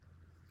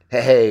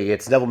Hey,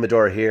 it's Neville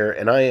Medora here,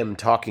 and I am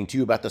talking to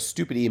you about the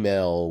stupid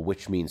email,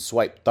 which means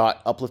swipe,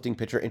 thought, uplifting,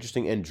 picture,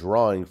 interesting, and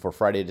drawing for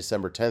Friday,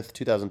 December 10th,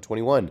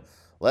 2021.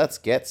 Let's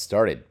get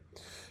started.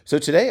 So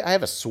today I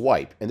have a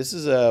swipe, and this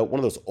is one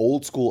of those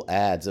old school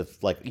ads of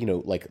like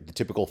the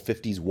typical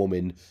 50s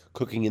woman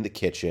cooking in the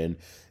kitchen,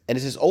 and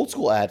it's this old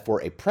school ad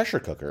for a pressure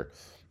cooker.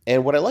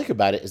 And what I like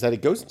about it is that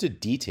it goes into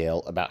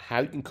detail about how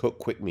you can cook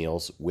quick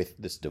meals with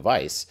this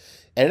device,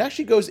 and it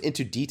actually goes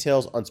into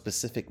details on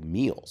specific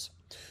meals.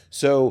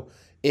 So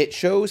it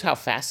shows how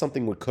fast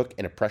something would cook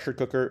in a pressure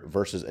cooker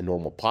versus a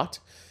normal pot.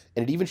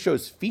 And it even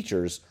shows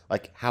features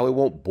like how it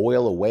won't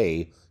boil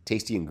away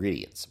tasty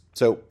ingredients.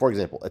 So, for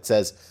example, it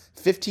says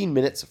 15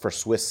 minutes for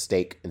Swiss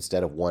steak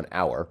instead of 1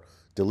 hour.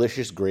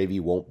 Delicious gravy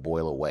won't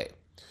boil away.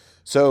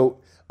 So,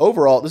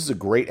 overall, this is a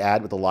great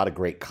ad with a lot of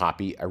great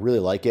copy. I really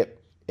like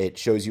it. It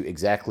shows you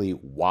exactly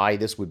why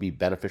this would be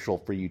beneficial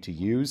for you to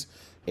use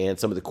and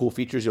some of the cool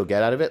features you'll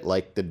get out of it,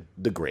 like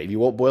the gravy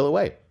won't boil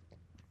away.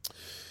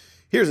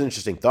 Here's an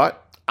interesting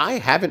thought. I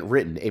haven't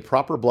written a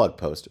proper blog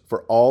post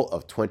for all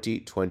of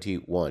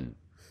 2021.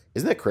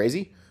 Isn't that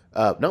crazy?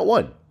 Not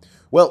one.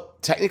 Well,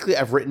 technically,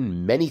 I've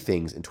written many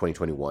things in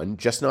 2021,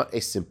 just not a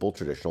simple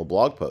traditional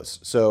blog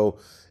post. So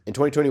in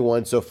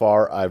 2021, so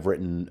far, I've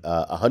written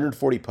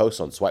 140 posts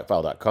on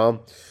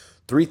swipefile.com,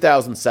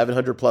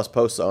 3,700 plus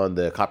posts on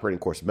the copywriting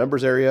course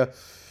members area,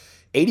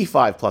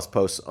 85 plus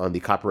posts on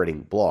the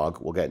copywriting blog.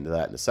 We'll get into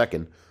that in a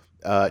second.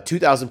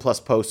 2,000 plus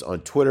posts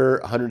on Twitter,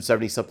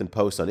 170 something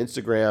posts on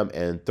Instagram,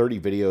 and 30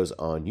 videos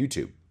on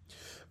YouTube.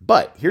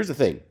 But here's the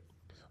thing.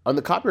 On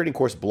the copywriting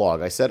course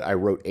blog, I said I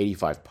wrote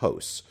 85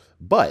 posts,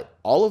 but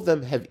all of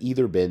them have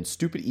either been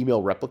stupid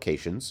email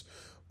replications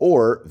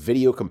or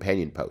video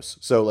companion posts.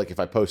 So like if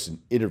I post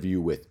an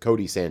interview with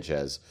Cody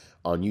Sanchez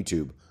on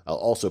YouTube, I'll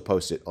also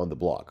post it on the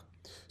blog.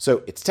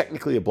 So it's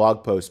technically a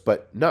blog post,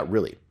 but not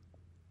really.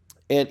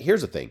 And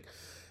here's the thing.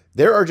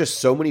 There are just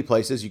so many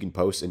places you can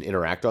post and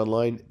interact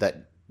online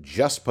that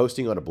just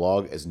posting on a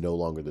blog is no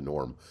longer the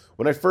norm.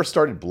 When I first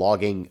started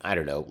blogging, I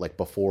don't know, like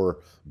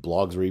before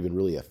blogs were even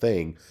really a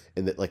thing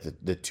in the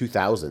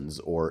 2000s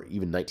or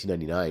even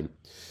 1999,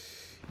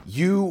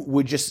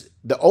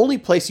 the only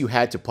place you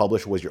had to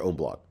publish was your own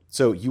blog.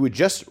 So you would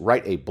just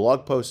write a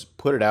blog post,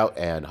 put it out,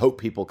 and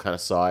hope people kind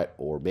of saw it,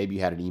 or maybe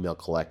you had an email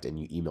collect and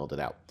you emailed it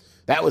out.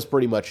 That was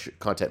pretty much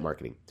content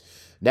marketing.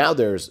 Now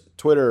there's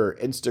Twitter,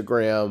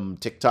 Instagram,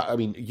 TikTok,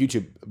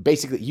 YouTube,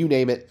 basically you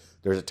name it.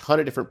 There's a ton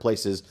of different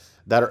places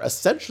that are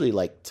essentially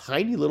like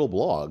tiny little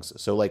blogs.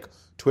 So like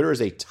Twitter is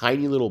a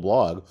tiny little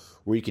blog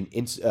where you can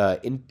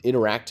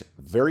interact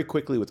very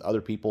quickly with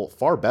other people,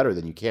 far better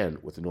than you can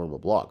with a normal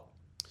blog.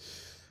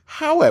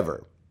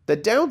 However, the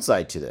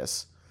downside to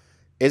this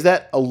is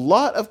that a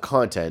lot of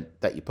content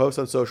that you post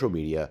on social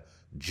media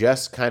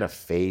just kind of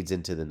fades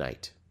into the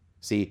night.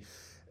 See,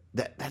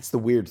 that's the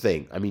weird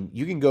thing. I mean,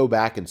 you can go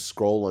back and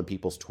scroll on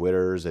people's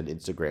Twitters and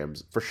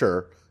Instagrams for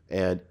sure,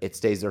 and it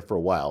stays there for a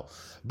while.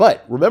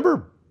 But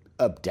remember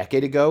a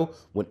decade ago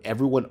when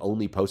everyone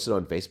only posted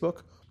on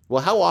Facebook?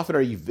 Well, how often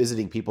are you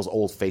visiting people's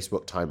old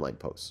Facebook timeline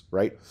posts,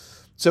 right?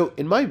 So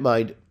in my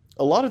mind,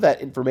 a lot of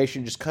that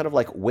information just kind of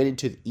like went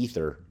into the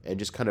ether and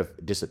just kind of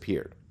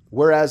disappeared.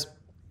 Whereas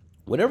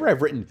whenever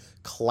I've written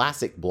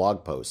classic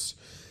blog posts,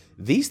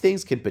 these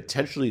things can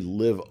potentially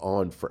live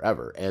on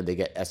forever, and they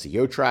get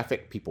SEO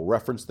traffic. People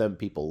reference them,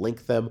 people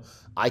link them.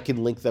 I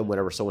can link them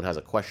whenever someone has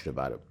a question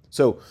about it.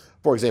 So,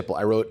 for example,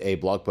 I wrote a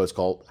blog post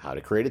called How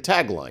to Create a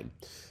Tagline.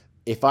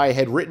 If I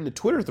had written a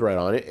Twitter thread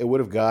on it, it would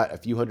have got a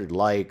few hundred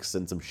likes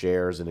and some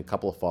shares and a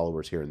couple of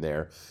followers here and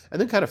there, and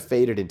then kind of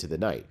faded into the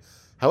night.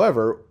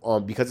 However,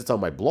 because it's on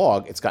my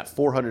blog, it's got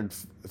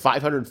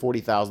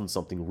 540,000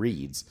 something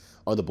reads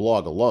on the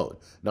blog alone.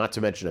 Not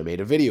to mention I made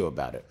a video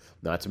about it.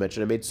 Not to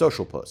mention I made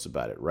social posts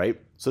about it, right?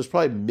 So there's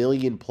probably 1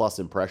 million plus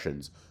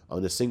impressions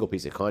on this single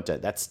piece of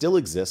content that still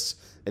exists,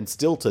 and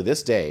still to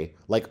this day,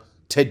 like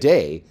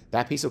today,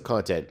 that piece of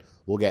content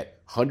will get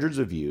hundreds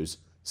of views,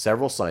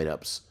 several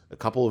signups, a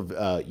couple of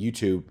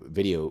YouTube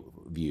video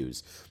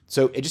views.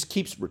 So it just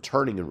keeps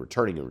returning and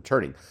returning and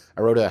returning.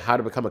 I wrote a How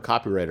to Become a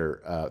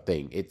Copywriter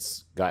thing.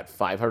 It's got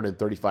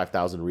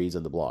 535,000 reads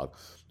on the blog.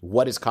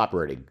 What is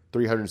copywriting?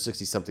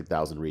 360 something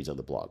thousand reads on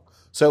the blog.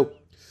 So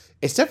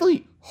it's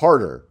definitely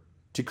harder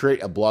to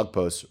create a blog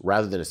post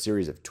rather than a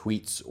series of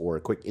tweets or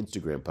a quick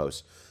Instagram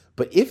post.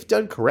 But if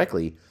done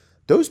correctly,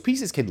 those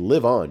pieces can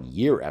live on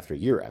year after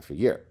year after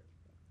year.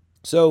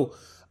 So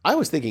I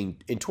was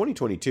thinking in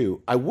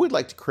 2022, I would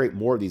like to create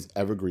more of these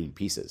evergreen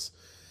pieces.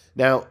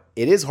 Now,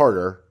 it is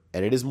harder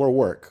and it is more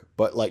work,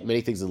 but like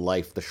many things in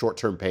life, the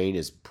short-term pain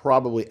is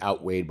probably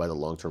outweighed by the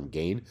long-term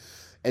gain.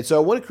 And so I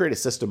want to create a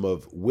system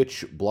of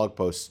which blog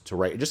posts to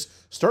write and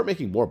just start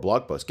making more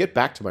blog posts, get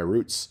back to my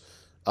roots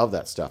of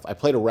that stuff. I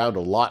played around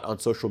a lot on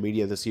social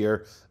media this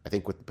year. I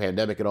think with the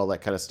pandemic and all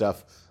that kind of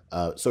stuff,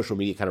 social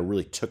media kind of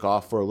really took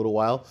off for a little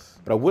while,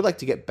 but I would like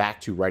to get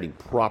back to writing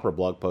proper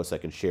blog posts I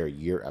can share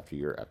year after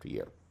year after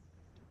year.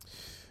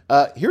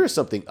 Here is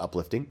something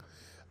uplifting.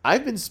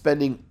 I've been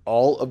spending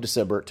all of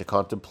December to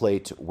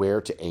contemplate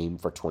where to aim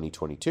for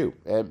 2022.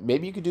 And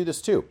maybe you could do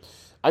this too.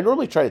 I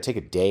normally try to take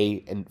a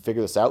day and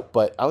figure this out,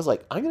 but I was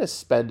like, I'm going to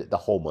spend the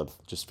whole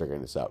month just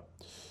figuring this out.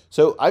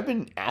 So I've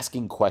been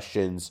asking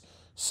questions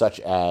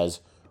such as,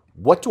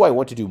 what do I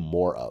want to do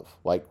more of?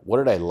 Like, what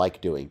did I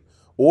like doing?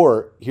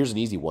 Or here's an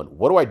easy one.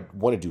 What do I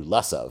want to do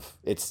less of?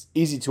 It's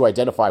easy to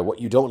identify what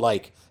you don't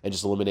like and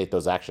just eliminate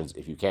those actions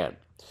if you can.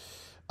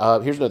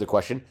 Here's another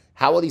question.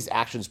 How will these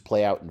actions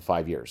play out in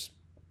 5 years?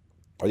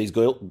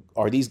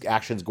 Are these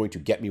actions going to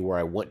get me where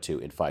I want to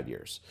in 5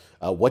 years?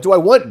 What do I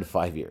want in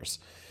 5 years?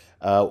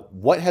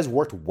 What has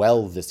worked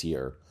well this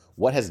year?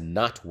 What has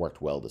not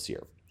worked well this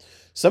year?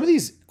 Some of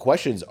these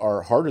questions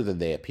are harder than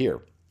they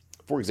appear.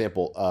 For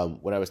example,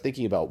 when I was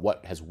thinking about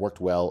what has worked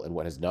well and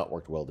what has not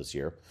worked well this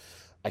year,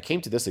 I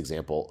came to this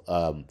example.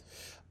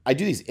 I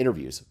do these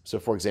interviews. So,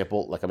 for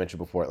example, like I mentioned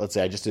before, let's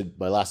say I just did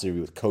my last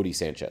interview with Cody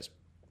Sanchez.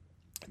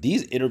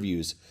 These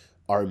interviews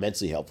are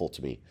immensely helpful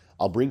to me.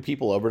 I'll bring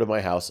people over to my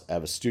house. I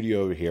have a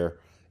studio over here,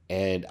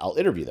 and I'll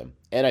interview them.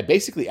 And I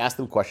basically ask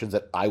them questions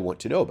that I want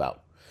to know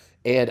about.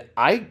 And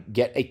I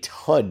get a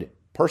ton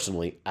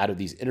personally out of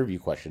these interview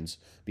questions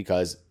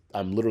because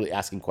I'm literally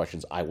asking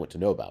questions I want to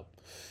know about.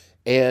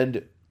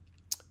 And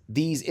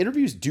these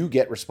interviews do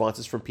get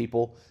responses from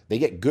people. They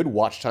get good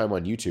watch time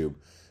on YouTube.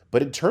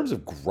 But in terms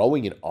of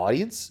growing an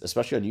audience,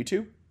 especially on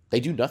YouTube,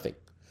 they do nothing.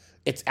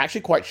 It's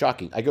actually quite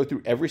shocking. I go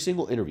through every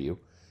single interview,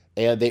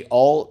 and they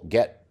all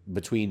get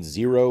between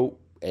 0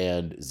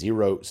 and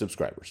 0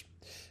 subscribers.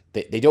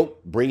 They don't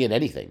bring in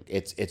anything.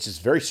 It's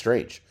just very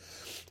strange.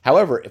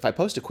 However, if I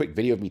post a quick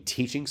video of me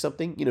teaching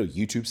something,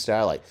 YouTube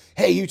style, like,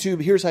 hey,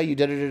 YouTube, here's how you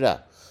da-da-da-da,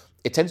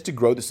 it tends to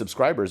grow the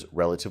subscribers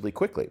relatively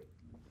quickly.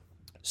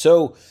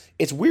 So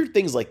it's weird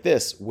things like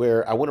this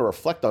where I want to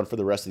reflect on for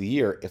the rest of the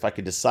year if I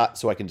could decide,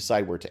 so I can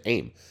decide where to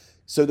aim.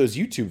 So those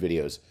YouTube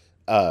videos,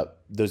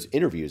 those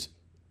interviews,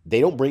 they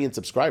don't bring in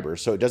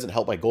subscribers, so it doesn't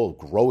help my goal of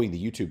growing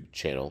the YouTube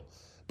channel.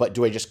 But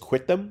do I just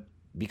quit them?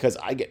 Because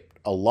I get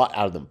a lot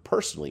out of them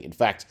personally. In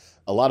fact,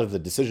 a lot of the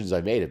decisions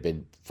I made have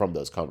been from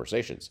those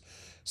conversations.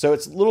 So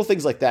it's little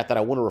things like that that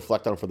I want to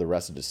reflect on for the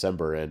rest of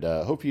December, and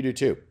hope you do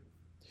too.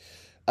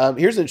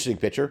 Here's an interesting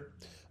picture.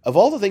 Of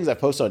all the things I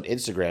post on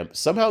Instagram,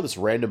 somehow this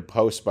random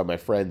post by my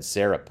friend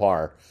Sarah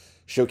Parr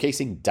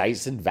showcasing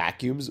Dyson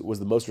vacuums was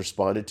the most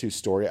responded to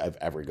story I've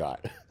ever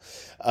got.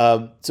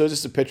 So it's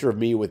just a picture of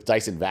me with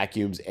Dyson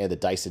vacuums and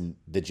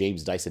the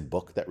James Dyson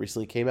book that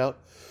recently came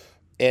out.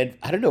 And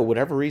I don't know,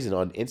 whatever reason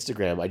on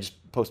Instagram, I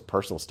just post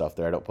personal stuff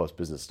there. I don't post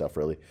business stuff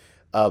really.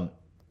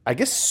 I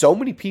guess so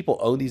many people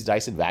own these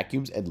Dyson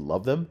vacuums and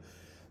love them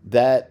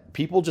that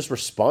people just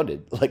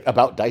responded like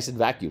about Dyson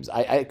vacuums.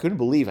 I couldn't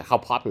believe how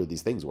popular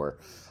these things were.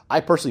 I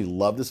personally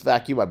love this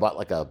vacuum. I bought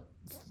like a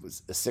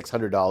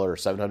 $600 or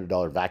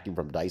 $700 vacuum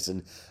from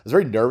Dyson. I was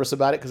very nervous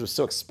about it because it was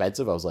so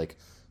expensive. I was like,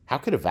 how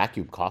could a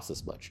vacuum cost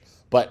this much?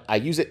 But I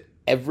use it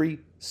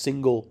every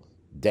single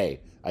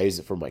day. I use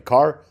it for my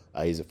car.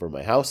 I use it for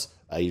my house.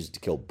 I use it to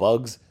kill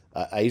bugs.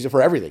 I use it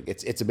for everything.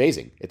 It's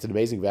amazing. It's an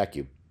amazing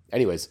vacuum.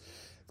 Anyways,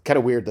 kind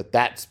of weird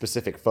that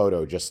specific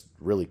photo just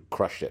really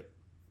crushed it.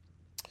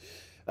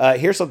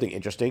 Here's something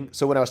interesting.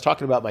 So when I was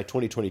talking about my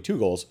 2022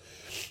 goals,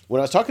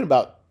 when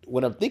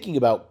I'm thinking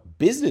about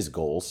business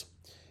goals,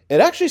 it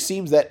actually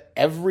seems that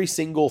every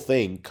single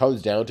thing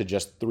comes down to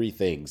just 3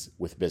 things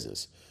with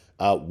business.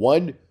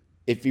 One,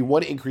 if you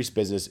want to increase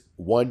business,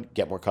 1,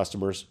 get more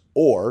customers,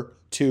 or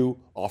 2,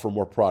 offer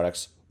more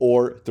products,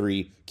 or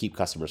 3, keep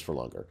customers for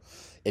longer.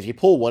 If you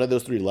pull one of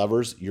those 3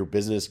 levers, your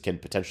business can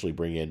potentially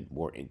bring in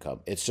more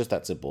income. It's just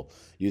that simple.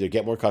 You either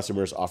get more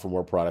customers, offer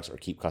more products, or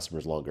keep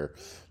customers longer.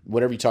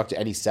 Whenever you talk to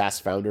any SaaS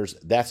founders,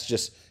 that's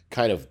just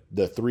kind of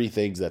the 3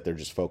 things that they're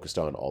just focused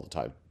on all the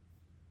time.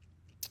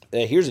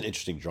 Here's an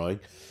interesting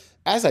drawing.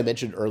 As I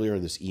mentioned earlier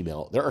in this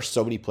email, there are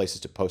so many places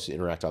to post and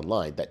interact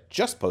online that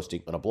just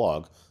posting on a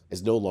blog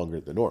is no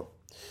longer the norm.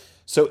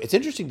 So it's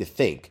interesting to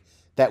think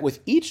that with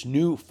each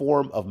new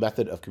form of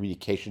method of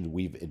communication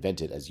we've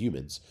invented as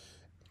humans,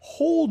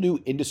 whole new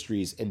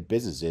industries and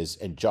businesses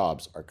and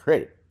jobs are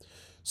created.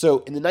 So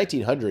in the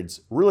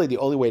 1900s, really the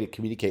only way to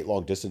communicate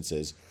long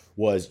distances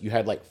was you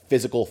had like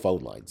physical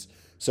phone lines.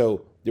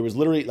 So there was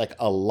literally like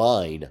a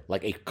line,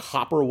 like a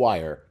copper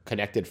wire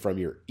connected from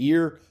your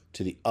ear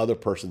to the other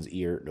person's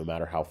ear, no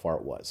matter how far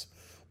it was.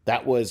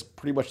 That was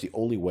pretty much the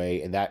only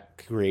way, and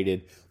that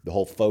created the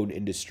whole phone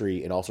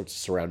industry and all sorts of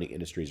surrounding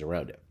industries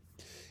around it.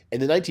 In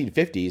the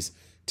 1950s,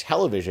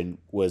 television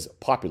was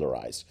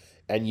popularized,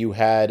 and you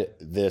had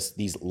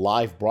these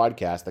live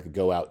broadcasts that could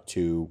go out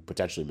to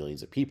potentially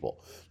millions of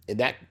people. And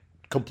that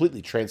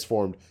completely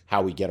transformed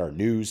how we get our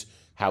news,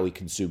 how we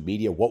consume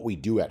media, what we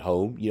do at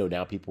home.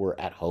 Now people are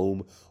at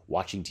home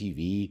watching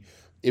TV.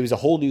 It was a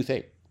whole new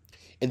thing.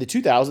 In the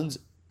 2000s,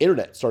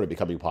 internet started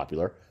becoming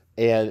popular,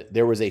 and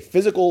there was a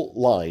physical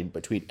line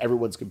between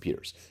everyone's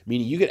computers,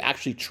 meaning you could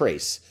actually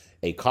trace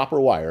a copper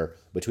wire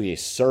between a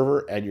server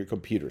and your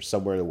computer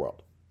somewhere in the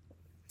world.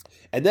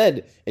 And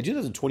then in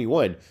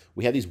 2021,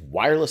 we had these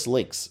wireless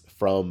links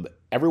from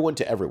everyone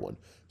to everyone.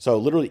 So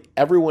literally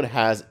everyone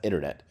has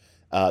internet.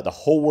 The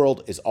whole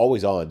world is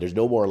always on. There's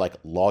no more like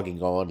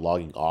logging on,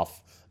 logging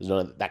off. There's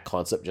none, that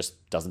concept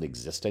just doesn't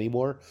exist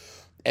anymore.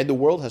 And the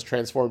world has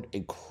transformed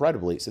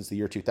incredibly since the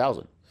year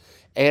 2000.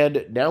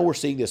 And now we're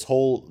seeing this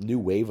whole new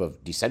wave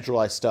of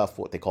decentralized stuff,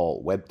 what they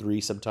call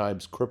Web3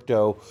 sometimes,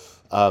 crypto,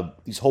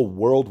 these whole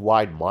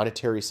worldwide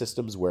monetary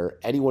systems where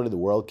anyone in the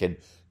world can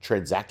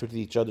transact with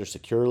each other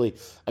securely.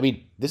 I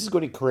mean, this is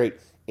going to create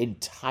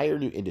entire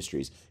new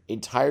industries,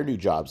 entire new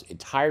jobs,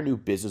 entire new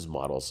business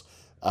models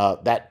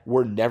that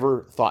were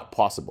never thought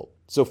possible.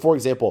 So, for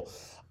example,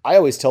 I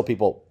always tell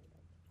people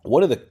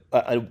one of the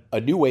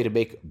a new way to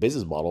make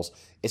business models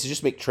is to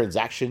just make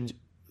transaction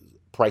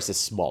prices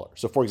smaller.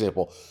 So, for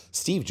example,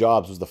 Steve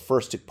Jobs was the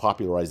first to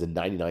popularize the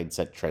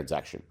 99-cent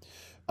transaction.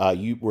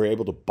 You were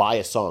able to buy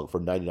a song for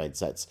 99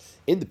 cents.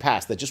 In the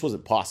past, that just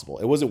wasn't possible.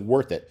 It wasn't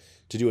worth it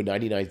to do a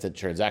 99-cent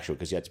transaction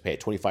because you had to pay a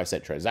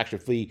 25-cent transaction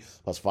fee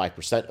plus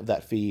 5% of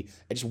that fee.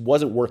 It just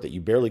wasn't worth it. You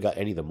barely got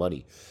any of the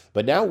money.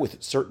 But now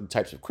with certain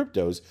types of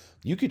cryptos,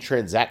 you could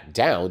transact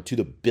down to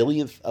the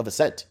billionth of a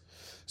cent.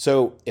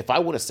 So if I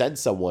want to send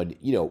someone,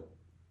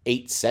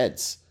 8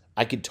 cents,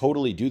 I could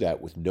totally do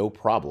that with no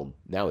problem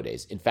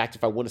nowadays. In fact,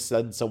 if I want to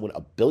send someone a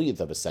billionth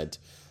of a cent,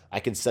 I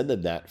can send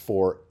them that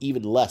for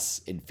even less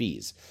in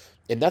fees.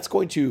 And that's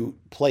going to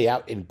play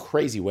out in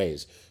crazy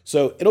ways.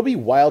 So it'll be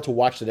wild to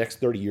watch the next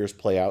 30 years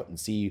play out and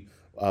see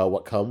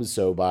what comes.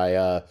 So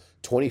by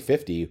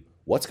 2050,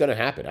 what's going to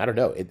happen? I don't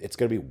know. It's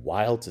going to be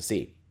wild to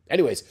see.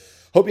 Anyways,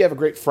 hope you have a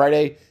great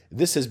Friday.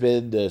 This has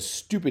been the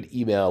Stupid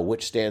Email,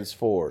 which stands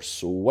for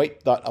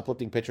Swipe Thought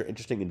Uplifting Picture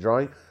Interesting in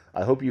Drawing.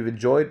 I hope you've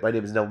enjoyed. My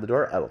name is Neville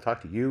Medora. I will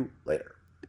talk to you later.